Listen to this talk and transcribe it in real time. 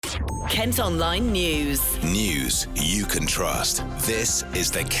Kent Online News. News you can trust. This is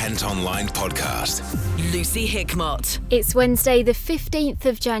the Kent Online Podcast. Lucy Hickmott. It's Wednesday the 15th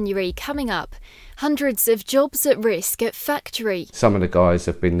of January. Coming up, hundreds of jobs at risk at factory. Some of the guys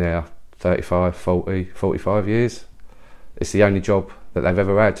have been there 35, 40, 45 years. It's the only job that they've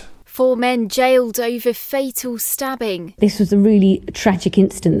ever had. 4 men jailed over fatal stabbing. This was a really tragic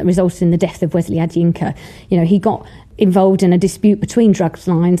incident that resulted in the death of Wesley Adyinka. He got involved in a dispute between drugs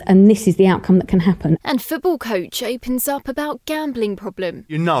lines, and this is the outcome that can happen. And football coach opens up about gambling problem.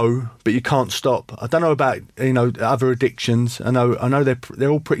 You know, but you can't stop. I don't know about, other addictions. I know they're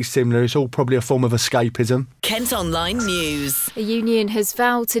all pretty similar. It's all probably a form of escapism. Kent Online News. A union has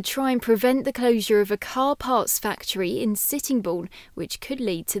vowed to try and prevent the closure of a car parts factory in Sittingbourne, which could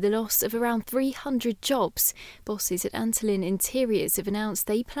lead to the loss of around 300 jobs. Bosses at Antolin Interiors have announced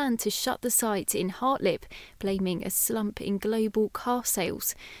they plan to shut the site in Hartlip, blaming a slump in global car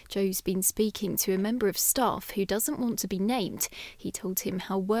sales. Joe's been speaking to a member of staff who doesn't want to be named. He told him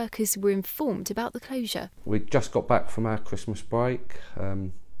how workers were informed about the closure. We just got back from our Christmas break.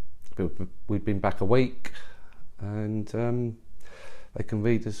 We'd been back a week, and they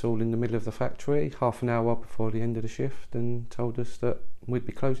convened us all in the middle of the factory half an hour before the end of the shift and told us that we'd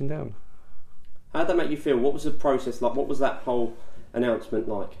be closing down. How did that make you feel? What was the process like? What was that whole announcement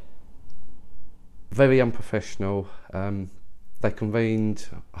like? Very unprofessional. They convened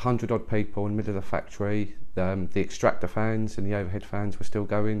 100 odd people in the middle of the factory. The extractor fans and the overhead fans were still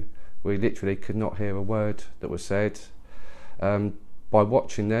going. We literally could not hear a word that was said. By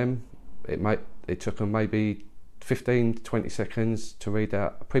watching them, it took them maybe 15 to 20 seconds to read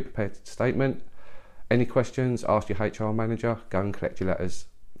out a pre-prepared statement. Any questions, ask your HR manager, go and collect your letters.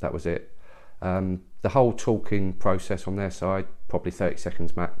 That was it. The whole talking process on their side, probably 30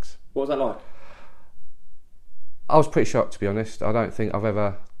 seconds max. What was that like? I was pretty shocked, to be honest. I don't think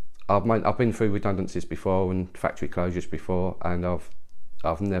I've been through redundancies before and factory closures before, and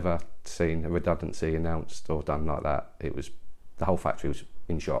I've never seen a redundancy announced or done like that. The whole factory was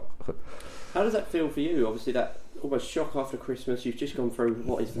in shock. How does that feel for you? Obviously, that almost shock after Christmas. You've just gone through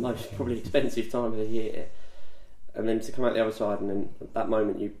what is the most probably expensive time of the year, and then to come out the other side, and then at that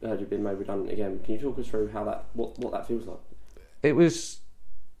moment you heard you'd been made redundant again. Can you talk us through what that feels like? It was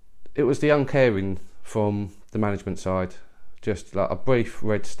the uncaring from the management side. Just like a brief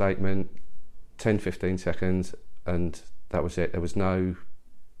red statement, 10-15 seconds, and that was it. There was no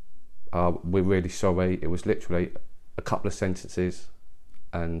we're really sorry. It was literally a couple of sentences,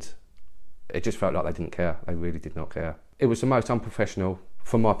 and it just felt like they didn't care. They really did not care. It was the most unprofessional,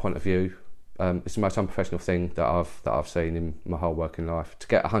 from my point of view. It's the most unprofessional thing that I've seen in my whole working life. To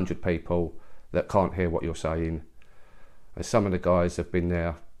get 100 people that can't hear what you're saying. And some of the guys have been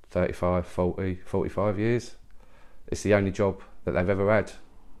there 35, 40, 45 years. It's the only job that they've ever had,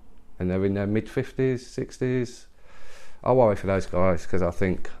 and they're in their mid-50s, 60s. I worry for those guys because I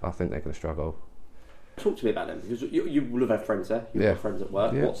think they're going to struggle. Talk to me about them, because you will have had friends there. You've got friends at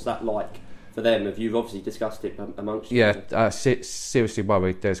work. Yeah. What's that like for them? Have you obviously discussed it amongst you? Yeah, seriously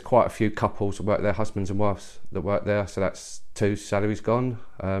worried. There's quite a few couples that work there, husbands and wives that work there, so that's 2 salaries gone.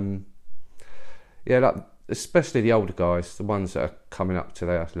 Especially the older guys, the ones that are coming up to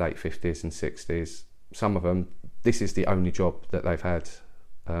their late 50s and 60s, some of them, this is the only job that they've had.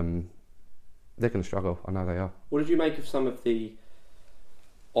 They're going to struggle, I know they are. What did you make of some of the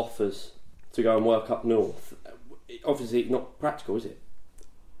offers to go and work up north? Obviously not practical, is it?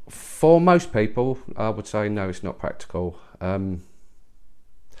 For most people, I would say no, it's not practical. From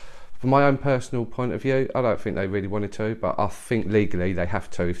my own personal point of view, I don't think they really wanted to, but I think legally they have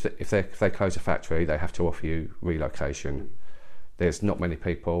to. If they close a factory, they have to offer you relocation. There's not many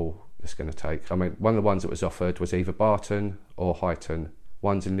people it's going to take. I mean, one of the ones that was offered was either Barton or Huyton.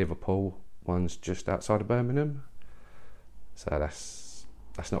 One's in Liverpool, one's just outside of Birmingham. So that's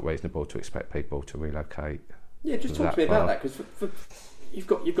not reasonable to expect people to relocate. Yeah, just talk to me about that, because you've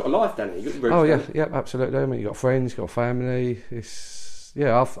got a life down there. You've got your roots yeah, absolutely. I mean, you've got friends, you've got family.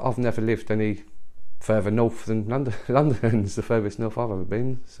 I've never lived any further north than London. London's the furthest north I've ever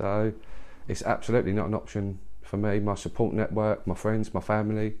been, so it's absolutely not an option for me. My support network, my friends, my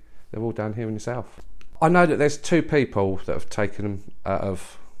family, they're all down here in the south. I know that there's 2 people that have taken them out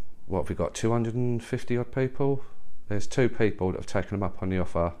of, what have we got, 250 odd people? There's 2 people that have taken them up on the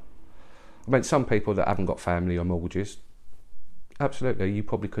offer. I mean, some people that haven't got family or mortgages, absolutely, you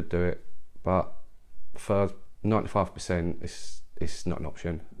probably could do it, but for 95%, it's not an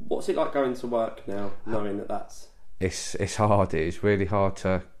option. What's it like going to work now, knowing that that's... It's hard. It is really hard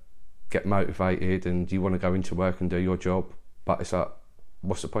to get motivated, and you want to go into work and do your job, but it's like,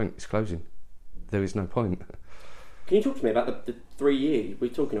 what's the point? It's closing. There is no point. Can you talk to me about the 3 years? We're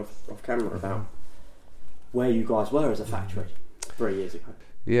talking off camera about where you guys were as a factory 3 years ago.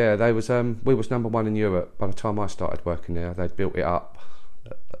 Yeah, we was number one in Europe by the time I started working there. They'd built it up,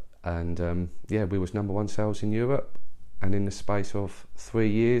 and we was number one sales in Europe. And in the space of 3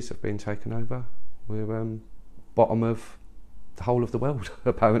 years of being taken over, we're bottom of the whole of the world,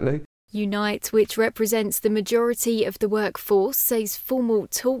 apparently. Unite, which represents the majority of the workforce, says formal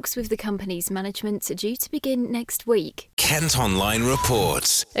talks with the company's management are due to begin next week. Kent Online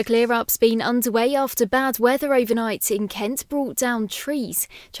reports. A clear-up's been underway after bad weather overnight in Kent brought down trees.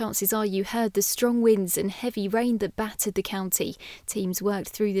 Chances are you heard the strong winds and heavy rain that battered the county. Teams worked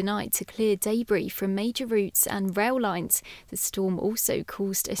through the night to clear debris from major routes and rail lines. The storm also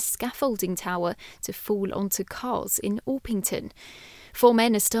caused a scaffolding tower to fall onto cars in Orpington. 4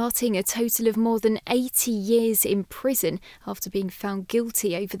 men are starting a total of more than 80 years in prison after being found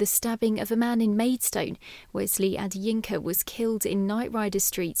guilty over the stabbing of a man in Maidstone. Wesley Adeyinka was killed in Knight Rider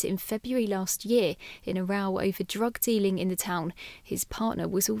Street in February last year in a row over drug dealing in the town. His partner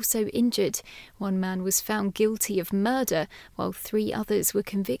was also injured. 1 man was found guilty of murder, while 3 others were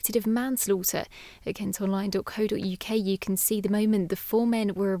convicted of manslaughter. At kentonline.co.uk you can see the moment the 4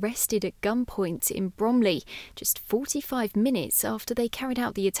 men were arrested at gunpoint in Bromley, just 45 minutes after they carried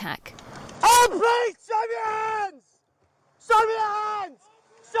out the attack. Oh, please, show me your hands! Show me your hands!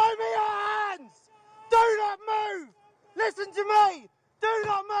 Show me your hands! Do not move! Listen to me! Do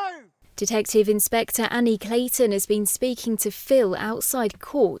not move! Detective Inspector Annie Clayton has been speaking to Phil outside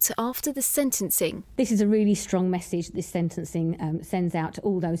court after the sentencing. This is a really strong message this sentencing sends out to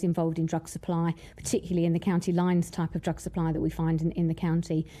all those involved in drug supply, particularly in the county lines type of drug supply that we find in the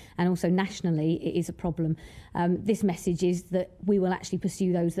county, and also nationally it is a problem. This message is that we will actually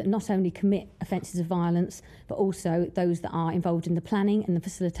pursue those that not only commit offences of violence, but also those that are involved in the planning and the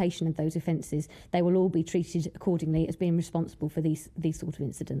facilitation of those offences. They will all be treated accordingly as being responsible for these sort of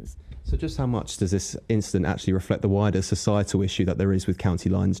incidents. So just how much does this incident actually reflect the wider societal issue that there is with county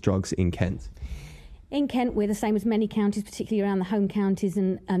lines drugs in Kent? In Kent, we're the same as many counties, particularly around the home counties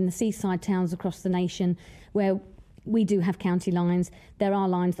and the seaside towns across the nation, where we do have county lines. There are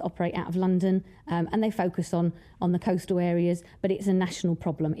lines that operate out of London and they focus on the coastal areas, but it's a national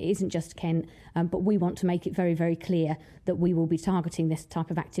problem. It isn't just Kent, but we want to make it very, very clear that we will be targeting this type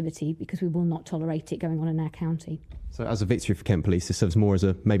of activity because we will not tolerate it going on in our county. So as a victory for Kent Police, this serves more as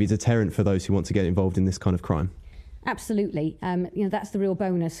a maybe deterrent for those who want to get involved in this kind of crime? Absolutely. That's the real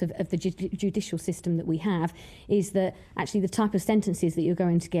bonus of the judicial system that we have, is that actually the type of sentences that you're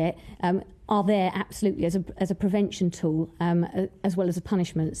going to get are there absolutely as a prevention tool as well as a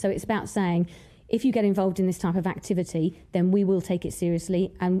punishment. So it's about saying, if you get involved in this type of activity, then we will take it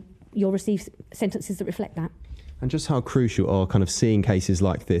seriously and you'll receive sentences that reflect that. And just how crucial are kind of seeing cases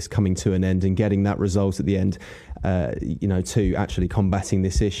like this coming to an end and getting that result at the end, to actually combating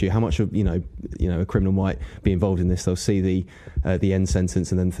this issue? How much of a criminal might be involved in this? They'll see the end sentence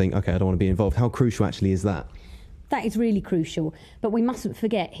and then think, OK, I don't want to be involved. How crucial actually is that? That is really crucial. But we mustn't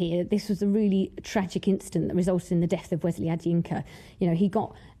forget here, this was a really tragic incident that resulted in the death of Wesley Adeyinka. He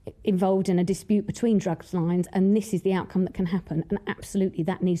got involved in a dispute between drug lines, and this is the outcome that can happen. And absolutely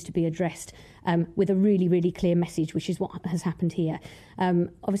that needs to be addressed with a really, really clear message, which is what has happened here.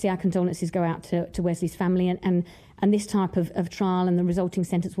 Obviously, our condolences go out to Wesley's family, and this type of trial and the resulting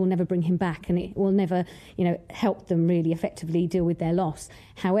sentence will never bring him back, and it will never, help them really effectively deal with their loss.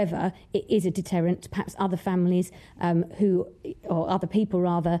 However, it is a deterrent to perhaps other families or other people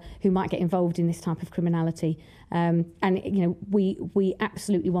rather, who might get involved in this type of criminality. We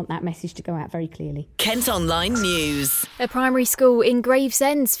absolutely want that message to go out very clearly. Kent Online News. A primary school in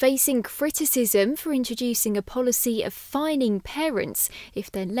Gravesend's facing criticism for introducing a policy of fining parents if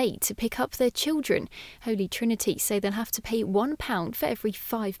they're late to pick up their children. Holy Trinity say they'll have to pay £1 for every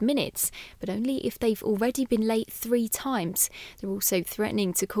 5 minutes, but only if they've already been late 3 times. They're also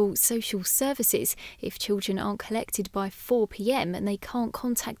threatening to call social services if children aren't collected by 4 p.m. and they can't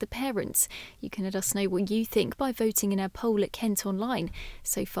contact the parents. You can let us know what you think by voting in our poll at Kent Online.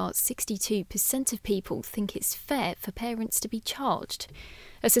 So far, 62% of people think it's fair for parents to be charged.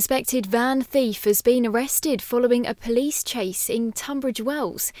 A suspected van thief has been arrested following a police chase in Tunbridge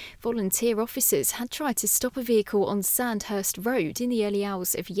Wells. Volunteer officers had tried to stop a vehicle on Sandhurst Road in the early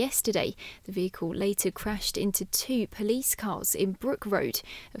hours of yesterday. The vehicle later crashed into 2 police cars in Brook Road.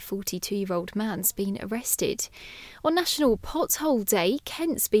 A 42-year-old man's been arrested. On National Pothole Day,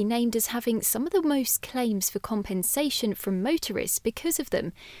 Kent's been named as having some of the most claims for compensation from motorists because of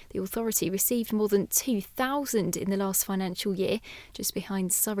them. The authority received more than 2,000 in the last financial year, just behind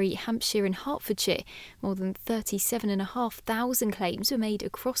Surrey, Hampshire and Hertfordshire. More than 37,500 claims were made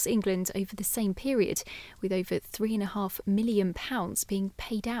across England over the same period, with over £3.5 million being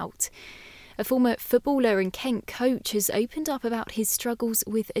paid out. A former footballer and Kent coach has opened up about his struggles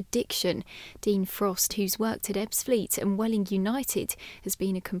with addiction. Dean Frost, who's worked at Ebbsfleet and Welling United, has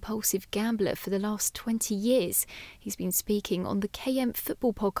been a compulsive gambler for the last 20 years. He's been speaking on the KM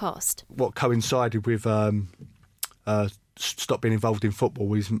Football podcast. What coincided with stop being involved in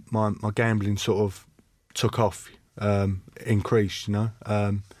football is my gambling sort of took off, increased,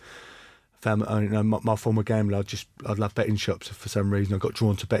 my former gambler, I'd love betting shops for some reason. I got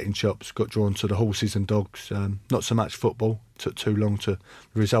drawn to betting shops, got drawn to the horses and dogs. Not so much football. Took too long the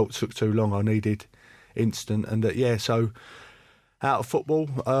results took too long. I needed instant, and so out of football,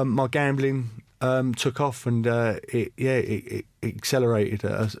 my gambling took off, and it accelerated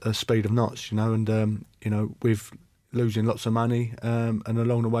at a speed of knots. And with losing lots of money, and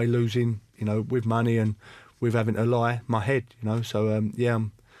along the way losing, with money and with having to lie, my head, So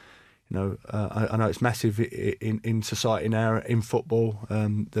I know it's massive in society now, in football,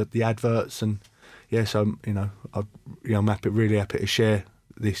 the adverts, and so I'm really happy to share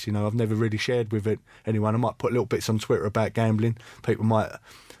this. I've never really shared with anyone. I might put little bits on Twitter about gambling. People might,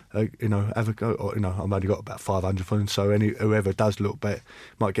 have a go. Or, I've only got about 500 followers, so whoever does look back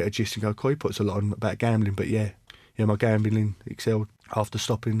might get a gist and go, "Cool, he puts a lot on about gambling." But my gambling excelled after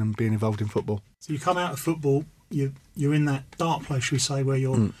stopping and being involved in football. So you come out of football, you're in that dark place, shall we say, where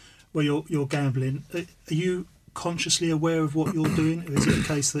you're. Where you're gambling, are you consciously aware of what you're doing? Or is it a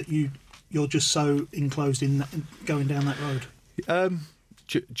case that you're just so enclosed in going down that road?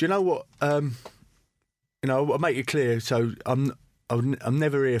 Do you know what? I'll make it clear. So I'm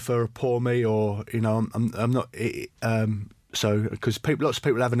never here for a poor me, or I'm not. So because lots of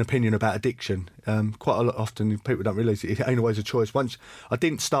people have an opinion about addiction. Quite a lot often people don't realise it ain't always a choice. Once I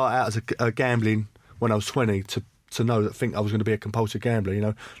didn't start out as a gambling when I was 20 to know that think I was going to be a compulsive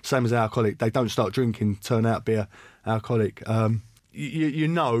gambler, same as an alcoholic. They don't start drinking, turn out to be an alcoholic. But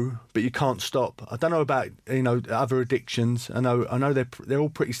you can't stop. I don't know about other addictions. I know they're all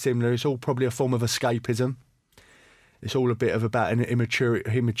pretty similar. It's all probably a form of escapism. It's all a bit of about an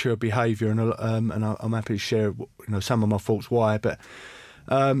immature behaviour, and I'm happy to share some of my thoughts why. But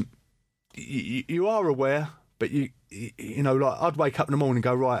you are aware, but like I'd wake up in the morning and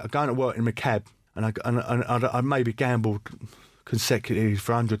go, right, I'm going to work in my cab. And I maybe gambled consecutively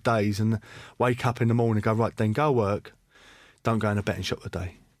for 100 days and wake up in the morning and go, right, then go work. Don't go in a betting shop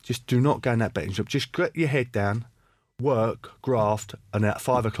today. Just do not go in that betting shop. Just get your head down, work, graft, and at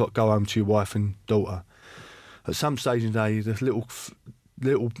 5 o'clock go home to your wife and daughter. At some stage in the day, there's a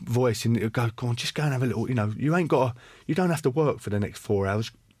little voice in it go on, just go and have a little, you don't have to work for the next 4 hours.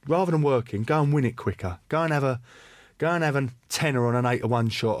 Rather than working, go and win it quicker. Go and have a tenner on an 8 to 1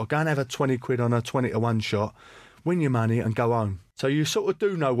 shot, or go and have a 20 quid on a 20 to 1 shot, win your money and go home. So you sort of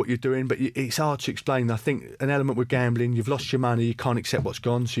do know what you're doing, but it's hard to explain. I think an element with gambling, you've lost your money, you can't accept what's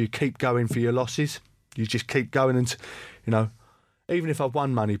gone, so you keep going for your losses. You just keep going, and even if I've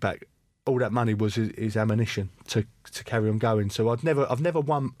won money back, all that money is ammunition to carry on going. So I've never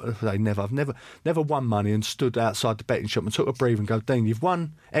won money and stood outside the betting shop and took a breather and go, Dean, you've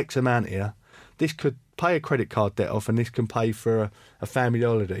won X amount here. This could pay a credit card debt off, and this can pay for a family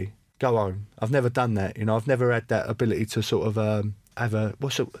holiday. Go home. I've never done that. I've never had that ability to sort of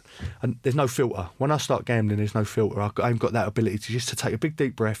and there's no filter. When I start gambling, there's no filter. I haven't got that ability to take a big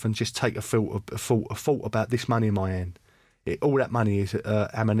deep breath and just take a thought about this money in my hand. All that money is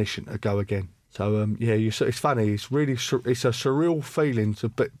ammunition to go again. So it's funny. It's a surreal feeling to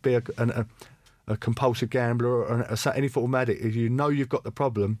be a compulsive gambler or any form of addict. You've got the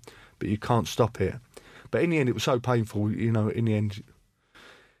problem, but you can't stop it. But in the end, it was so painful. In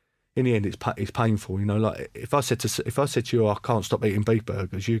the end, it's painful. Like if I said to you, I can't stop eating beef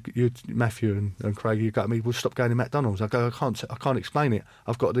burgers. You Matthew and Craig, you got me. We'll stop going to McDonald's. I go, I can't explain it.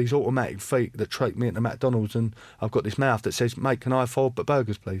 I've got these automatic feet that take me into McDonald's, and I've got this mouth that says, "Mate, can I have 4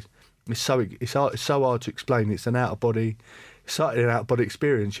 burgers, please?" It's so hard to explain. It's an out of body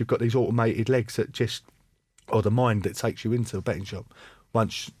experience. You've got these automated legs that or the mind that takes you into a betting shop.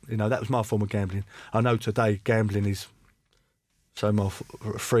 Once that was my form of gambling. I know today gambling is so more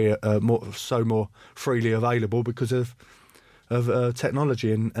freely available because of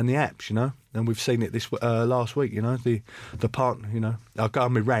technology and the apps, and we've seen it this last week. The part, I'll go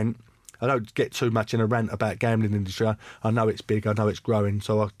on my rant. I don't get too much in a rant about gambling industry. I know it's big, I know it's growing,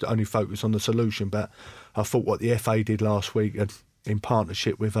 so I only focus on the solution. But I thought what the FA did last week in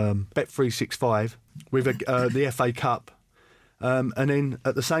partnership with Bet365 with the FA Cup. And then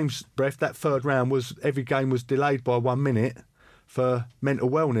at the same breath, that third round every game was delayed by 1 minute for mental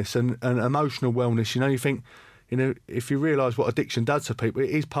wellness and emotional wellness. You know, you think, you know, if you realise what addiction does to people, it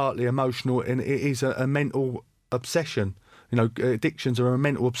is partly emotional and it is a mental obsession. You know, addictions are a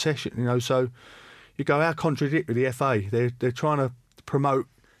mental obsession. You know, so you go, how contradictory the FA? They're trying to promote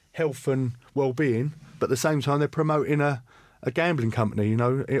health and well-being, but at the same time they're promoting a gambling company. You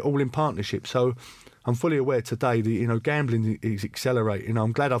know, all in partnership. So I'm fully aware today that, you know, gambling is accelerating.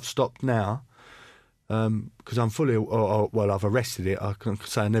 I'm glad I've stopped now. Because I'm fully, well, I've arrested it. I can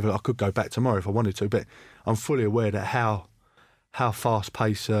say I could go back tomorrow if I wanted to, but I'm fully aware that how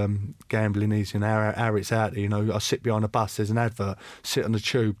fast-paced gambling is and how it's out there. You know, I sit behind a bus, there's an advert. Sit on the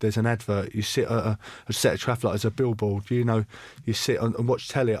tube, there's an advert. You sit at a set of traffic lights, there's a billboard. You know, you sit and watch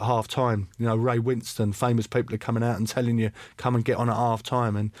telly at half time. You know, Ray Winston, famous people are coming out and telling you come and get on at half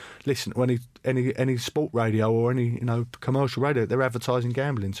time and listen to any sport radio or any, you know, commercial radio. They're advertising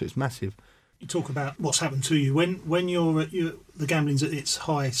gambling, so it's massive. You talk about what's happened to you when you're the gambling's at its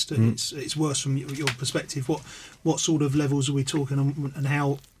highest and it's worse from your perspective. What sort of levels are we talking, and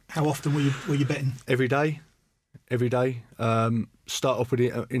how often were you betting? Every day. Start off with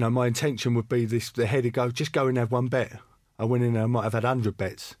it. You know, my intention would be the head would go, just go and have one bet. I went in there, I might have had 100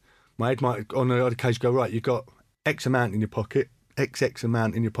 bets. My head might on the odd occasion go, right, you've got X amount in your pocket, X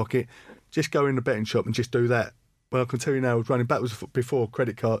amount in your pocket. Just go in the betting shop and just do that. Well, I can tell you now, I was running backwards before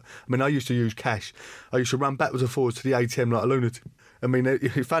credit card. I mean, I used to use cash. I used to run backwards and forwards to the ATM like a lunatic. I mean,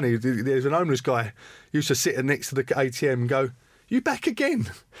 it's funny, there's an homeless guy who used to sit next to the ATM and go, "You back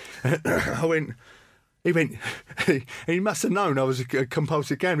again?" He must have known I was a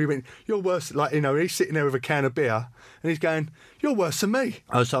compulsive gambler. He went, "You're worse," like, you know, he's sitting there with a can of beer and he's going, "You're worse than me."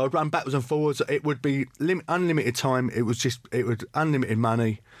 So I'd run backwards and forwards. It would be unlimited time. It would unlimited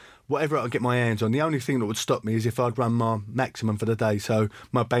money. Whatever I could get my hands on. The only thing that would stop me is if I'd run my maximum for the day. So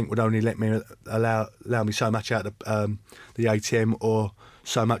my bank would only let me allow me so much out of the ATM, or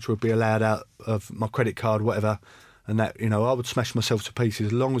so much would be allowed out of my credit card, whatever. And that, you know, I would smash myself to pieces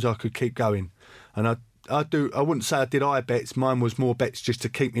as long as I could keep going. And I wouldn't say I did bets. Mine was more bets just to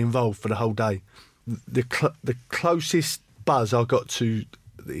keep me involved for the whole day. The closest buzz I got to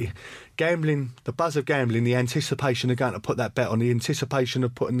the gambling, the buzz of gambling, the anticipation of going to put that bet on, the anticipation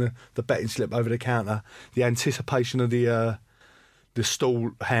of putting the betting slip over the counter, the anticipation of the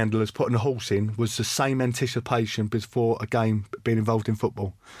stall handlers putting the horse in, was the same anticipation before a game, being involved in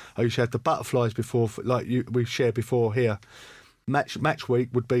football. I used to have the butterflies before, like we shared before here. Match week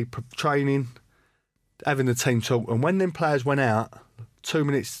would be training, having the team talk, and when them players went out, 2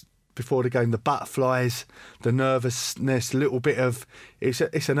 minutes before the game, the butterflies, the nervousness, a little bit of it's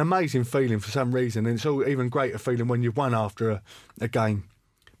an amazing feeling for some reason, and it's all even greater feeling when you've won after a game.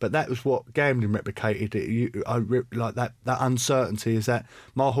 But that was what gambling replicated. Like that uncertainty is that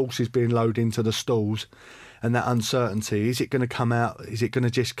my horse is being loaded into the stalls, and that uncertainty, is it going to come out? Is it going to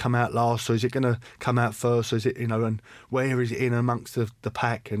just come out last, or is it going to come out first? Or is it, you know, and where is it in amongst the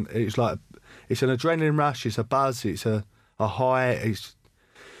pack? And it's like it's an adrenaline rush. It's a buzz. It's a high.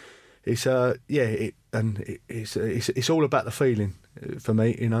 It's all about the feeling for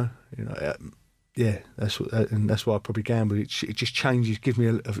me, you know. That's why I probably gamble. It just changes, gives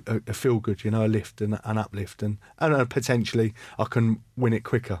me a feel good, you know, a lift and an uplift, and potentially I can win it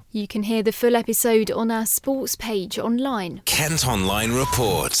quicker. You can hear the full episode on our sports page online. Kent Online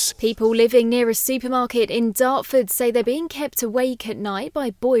reports. People living near a supermarket in Dartford say they're being kept awake at night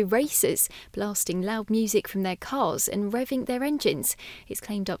by boy racers, blasting loud music from their cars and revving their engines. It's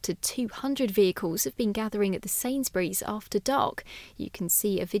claimed up to 200 vehicles have been gathering at the Sainsbury's after dark. You can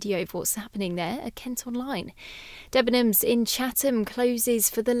see a video of what's happening there at Kent Online. Debenhams in Chatham closes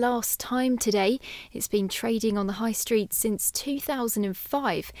for the last time today. It's been trading on the high street since 2005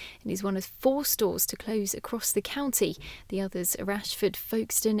 and is one of 4 stores to close across the county. The others are Ashford,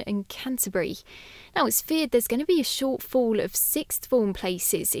 Folkestone and Canterbury. Now, it's feared there's going to be a shortfall of sixth form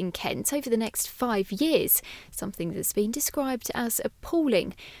places in Kent over the next 5 years, something that's been described as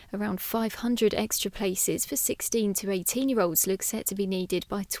appalling. Around 500 extra places for 16 to 18-year-olds look set to be needed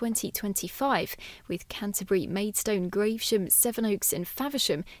by 2025, with Canterbury, Maidstone, Gravesham, Sevenoaks and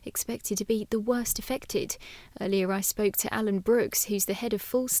Faversham expected to be the worst affected. Earlier I spoke to Alan Brooks, who's the head of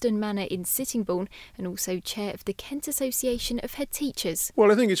Fulston Manor in Sittingbourne and also chair of the Kent Association of Head Teachers.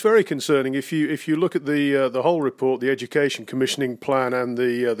 Well, I think it's very concerning. If you look at the whole report, the Education Commissioning Plan and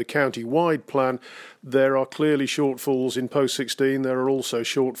the county-wide plan, there are clearly shortfalls in post-16. There are also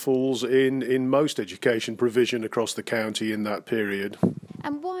shortfalls in most education provision across the county in that period.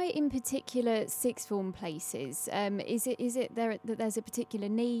 And why, in particular, sixth form places? Is it there that there's a particular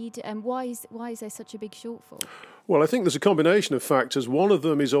need? And why is there such a big shortfall? Well, I think there's a combination of factors. One of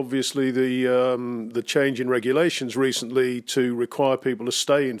them is obviously the change in regulations recently to require people to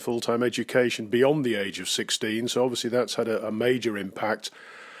stay in full-time education beyond the age of 16. So obviously that's had a major impact.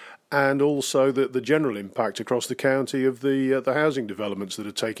 And also the general impact across the county of the housing developments that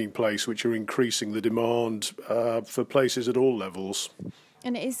are taking place, which are increasing the demand for places at all levels.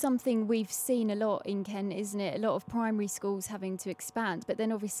 And it is something we've seen a lot in Kent, isn't it? A lot of primary schools having to expand. But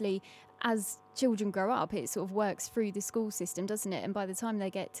then obviously, as children grow up, it sort of works through the school system, doesn't it? And by the time they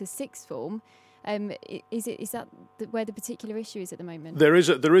get to sixth form, is that where the particular issue is at the moment? There is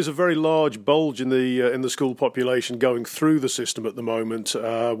a very large bulge in the school population going through the system at the moment,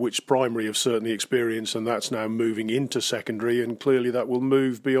 which primary have certainly experienced, and that's now moving into secondary, and clearly that will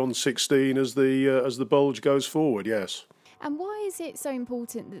move beyond 16 as the bulge goes forward. Yes. And why is it so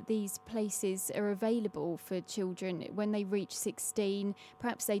important that these places are available for children when they reach 16?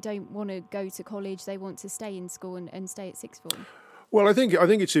 Perhaps they don't want to go to college, they want to stay in school and stay at sixth form. Well, I think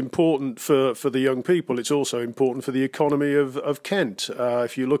it's important for the young people. It's also important for the economy of Kent.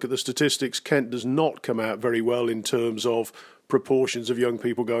 If you look at the statistics, Kent does not come out very well in terms of proportions of young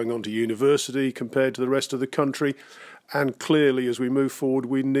people going on to university compared to the rest of the country. And clearly, as we move forward,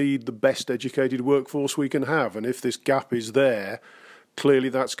 we need the best educated workforce we can have. And if this gap is there, clearly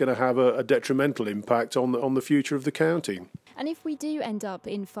that's going to have a detrimental impact on the future of the county. And if we do end up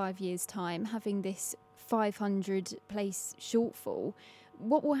in 5 years' time having this 500 place shortfall,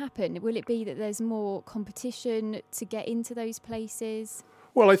 what will happen? Will it be that there's more competition to get into those places?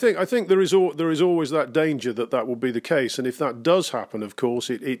 Well, I think there is always that danger that will be the case. And if that does happen, of course,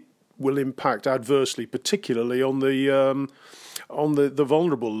 it will impact adversely, particularly on the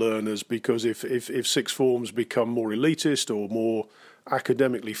vulnerable learners, because if sixth forms become more elitist or more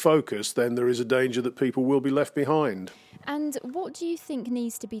academically focused, then there is a danger that people will be left behind. And what do you think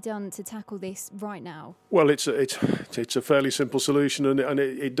needs to be done to tackle this right now? Well, it's a fairly simple solution, and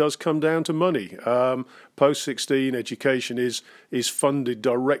it does come down to money. Post-16 education is funded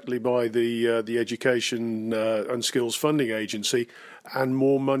directly by the Education and Skills Funding Agency, and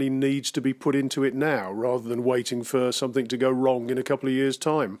more money needs to be put into it now rather than waiting for something to go wrong in a couple of years'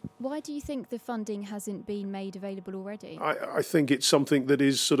 time. Why do you think the funding hasn't been made available already? I think it's something that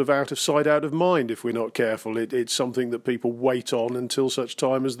is sort of out of sight, out of mind if we're not careful. It's something that people wait on until such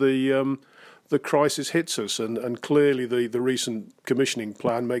time as the crisis hits us, and clearly the recent commissioning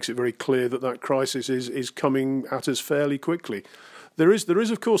plan makes it very clear that crisis is coming at us fairly quickly. There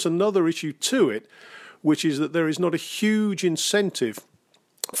is of course another issue to it, which is that there is not a huge incentive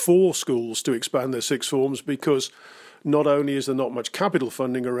for schools to expand their sixth forms, because not only is there not much capital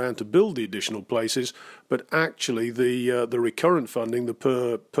funding around to build the additional places, but actually the recurrent funding, the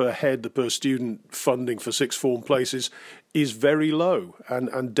per head, the per student funding for sixth form places is very low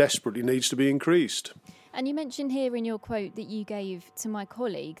and desperately needs to be increased. And you mentioned here in your quote that you gave to my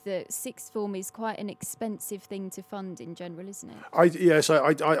colleague that sixth form is quite an expensive thing to fund in general, isn't it? Yes,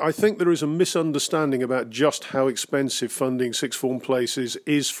 I think there is a misunderstanding about just how expensive funding sixth form places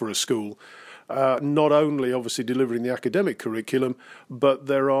is for a school. Not only obviously delivering the academic curriculum, but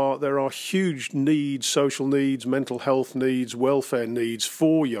there are huge needs, social needs, mental health needs, welfare needs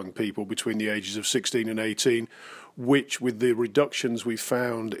for young people between the ages of 16 and 18, which with the reductions we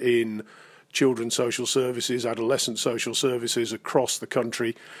found in children's social services, adolescent social services across the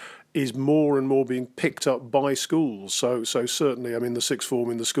country, is more and more being picked up by schools. So certainly, I mean, the sixth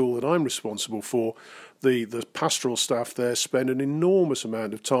form in the school that I'm responsible for, the pastoral staff there spend an enormous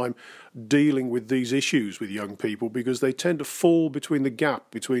amount of time dealing with these issues with young people, because they tend to fall between the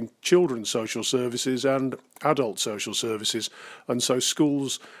gap between children's social services and adult social services. And so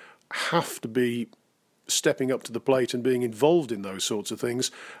schools have to be stepping up to the plate and being involved in those sorts of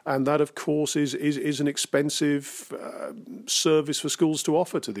things, and that of course is an expensive service for schools to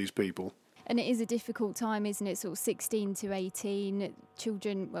offer to these people. And it is a difficult time, isn't it? Sort of 16 to 18,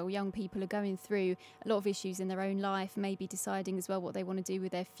 children, young people are going through a lot of issues in their own life, maybe deciding as well what they want to do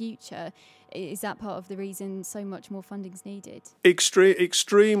with their future. Is that part of the reason so much more funding is needed?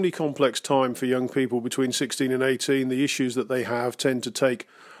 Extremely complex time for young people between 16 and 18. The issues that they have tend to take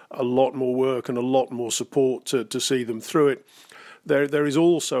a lot more work and a lot more support to see them through it. There is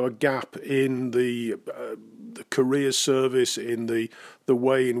also a gap in the career service, in the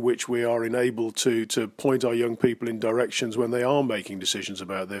way in which we are enabled to point our young people in directions when they are making decisions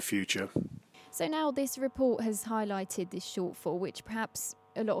about their future. So now this report has highlighted this shortfall, which perhaps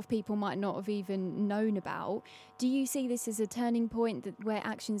a lot of people might not have even known about. Do you see this as a turning point where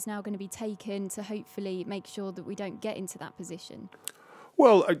action's now going to be taken to hopefully make sure that we don't get into that position?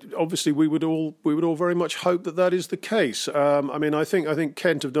 Well, obviously, we would all very much hope that is the case. I think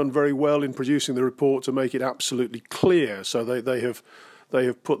Kent have done very well in producing the report to make it absolutely clear. So they have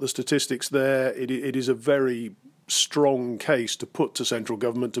put the statistics there. It is a very strong case to put to central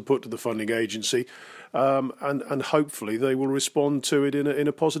government, to put to the funding agency, and hopefully they will respond to it in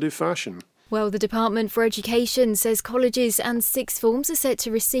a positive fashion. Well, the Department for Education says colleges and sixth forms are set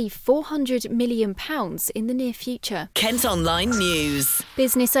to receive £400 million in the near future. Kent Online News.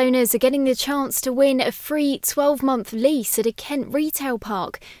 Business owners are getting the chance to win a free 12-month lease at a Kent retail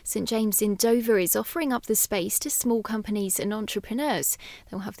park. St James in Dover is offering up the space to small companies and entrepreneurs.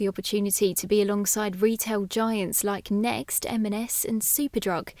 They'll have the opportunity to be alongside retail giants like Next, M&S and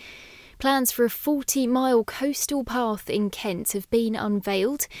Superdrug. Plans for a 40-mile coastal path in Kent have been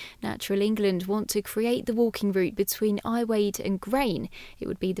unveiled. Natural England want to create the walking route between Iwade and Grain. It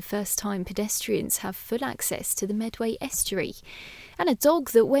would be the first time pedestrians have full access to the Medway estuary. And a dog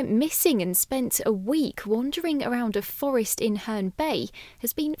that went missing and spent a week wandering around a forest in Herne Bay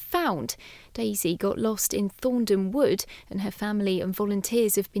has been found. Daisy got lost in Thorndon Wood, and her family and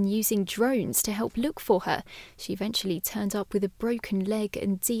volunteers have been using drones to help look for her. She eventually turned up with a broken leg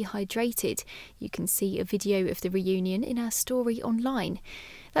and dehydrated. You can see a video of the reunion in our story online.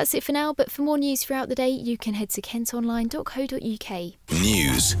 That's it for now, but for more news throughout the day, you can head to kentonline.co.uk.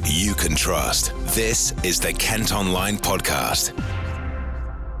 News you can trust. This is the Kent Online Podcast.